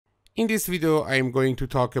In this video, I am going to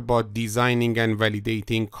talk about designing and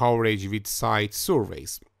validating coverage with site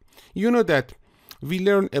surveys. You know that we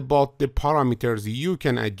learned about the parameters you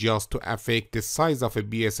can adjust to affect the size of a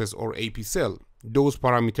BSS or AP cell. Those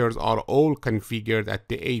parameters are all configured at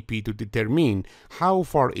the AP to determine how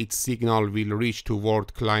far its signal will reach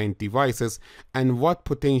toward client devices and what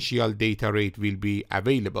potential data rate will be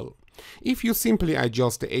available. If you simply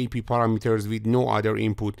adjust the AP parameters with no other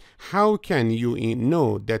input, how can you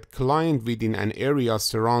know that client within an area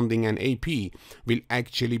surrounding an AP will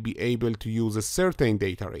actually be able to use a certain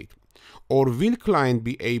data rate? Or will client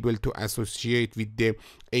be able to associate with the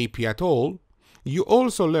AP at all? You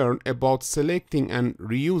also learn about selecting and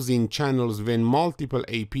reusing channels when multiple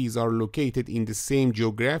APs are located in the same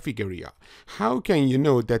geographic area. How can you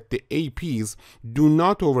know that the APs do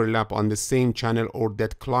not overlap on the same channel or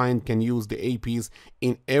that client can use the APs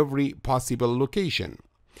in every possible location?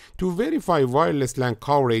 To verify wireless LAN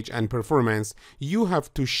coverage and performance, you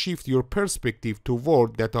have to shift your perspective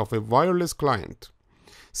toward that of a wireless client.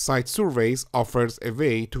 Site surveys offers a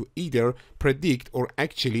way to either predict or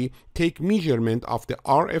actually take measurement of the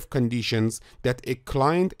RF conditions that a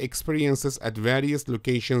client experiences at various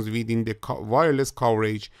locations within the wireless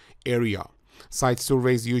coverage area. Site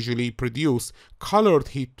surveys usually produce colored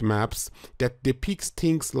heat maps that depicts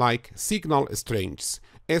things like signal strengths,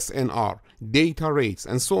 SNR, data rates,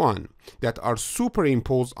 and so on, that are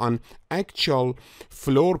superimposed on actual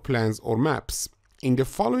floor plans or maps. In the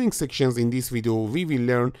following sections in this video, we will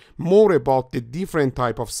learn more about the different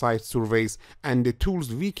type of site surveys and the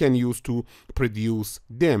tools we can use to produce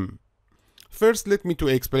them. First, let me to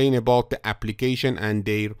explain about the application and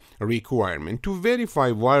their requirement. To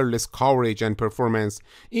verify wireless coverage and performance,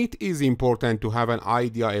 it is important to have an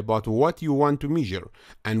idea about what you want to measure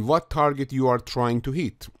and what target you are trying to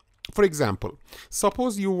hit. For example,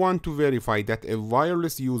 suppose you want to verify that a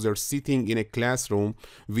wireless user sitting in a classroom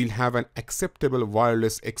will have an acceptable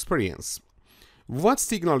wireless experience. What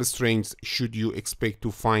signal strengths should you expect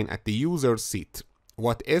to find at the user's seat?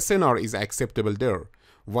 What SNR is acceptable there?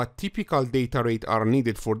 What typical data rate are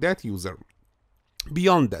needed for that user?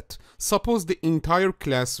 Beyond that, suppose the entire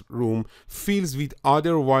classroom fills with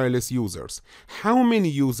other wireless users. How many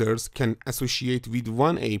users can associate with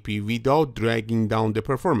one AP without dragging down the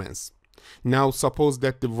performance? Now suppose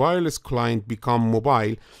that the wireless client becomes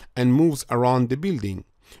mobile and moves around the building.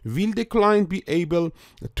 Will the client be able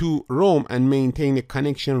to roam and maintain a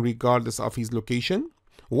connection regardless of his location?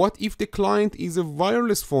 What if the client is a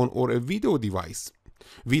wireless phone or a video device?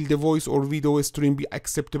 Will the voice or video stream be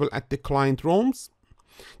acceptable at the client roams?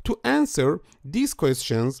 To answer these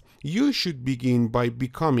questions, you should begin by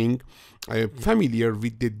becoming familiar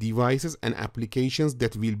with the devices and applications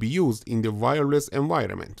that will be used in the wireless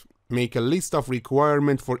environment. Make a list of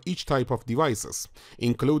requirements for each type of devices,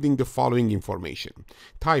 including the following information: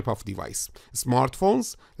 type of device,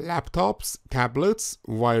 smartphones, laptops, tablets,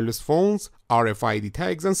 wireless phones, RFID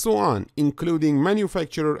tags, and so on, including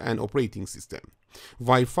manufacturer and operating system.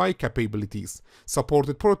 Wi-Fi capabilities,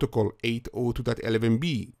 supported protocol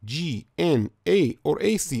 802.11b, G, N, A, or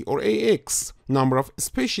AC, or AX, number of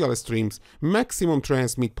special streams, maximum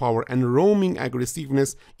transmit power, and roaming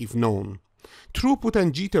aggressiveness if known. Throughput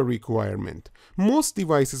and jitter requirement. Most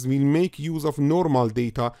devices will make use of normal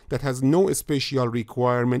data that has no special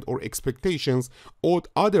requirement or expectations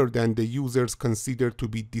other than the users consider to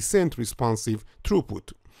be decent responsive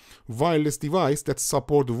throughput. Wireless devices that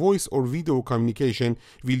support voice or video communication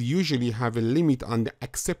will usually have a limit on the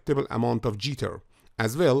acceptable amount of jitter.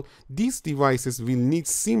 As well, these devices will need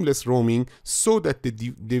seamless roaming so that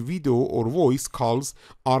the video or voice calls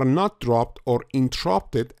are not dropped or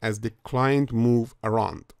interrupted as the client moves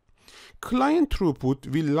around. Client throughput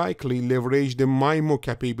will likely leverage the MIMO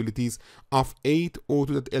capabilities of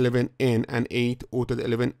 802.11n and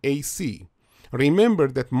 802.11ac. Remember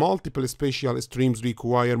that multiple special streams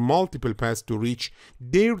require multiple paths to reach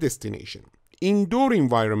their destination. Indoor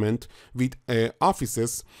environment with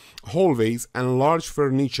offices, hallways, and large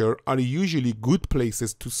furniture are usually good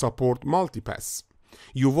places to support multipaths.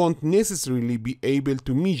 You won't necessarily be able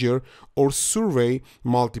to measure or survey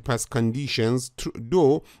multipath conditions,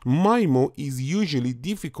 though MIMO is usually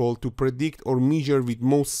difficult to predict or measure with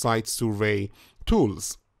most site survey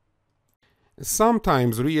tools.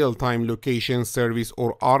 Sometimes real-time location service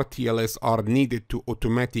or RTLS are needed to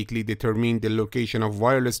automatically determine the location of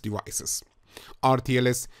wireless devices.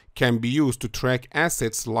 RTLS can be used to track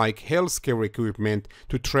assets like healthcare equipment,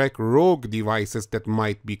 to track rogue devices that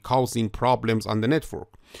might be causing problems on the network,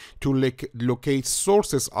 to locate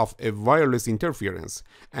sources of a wireless interference,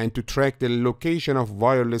 and to track the location of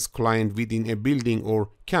wireless client within a building or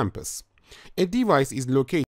campus. A device is located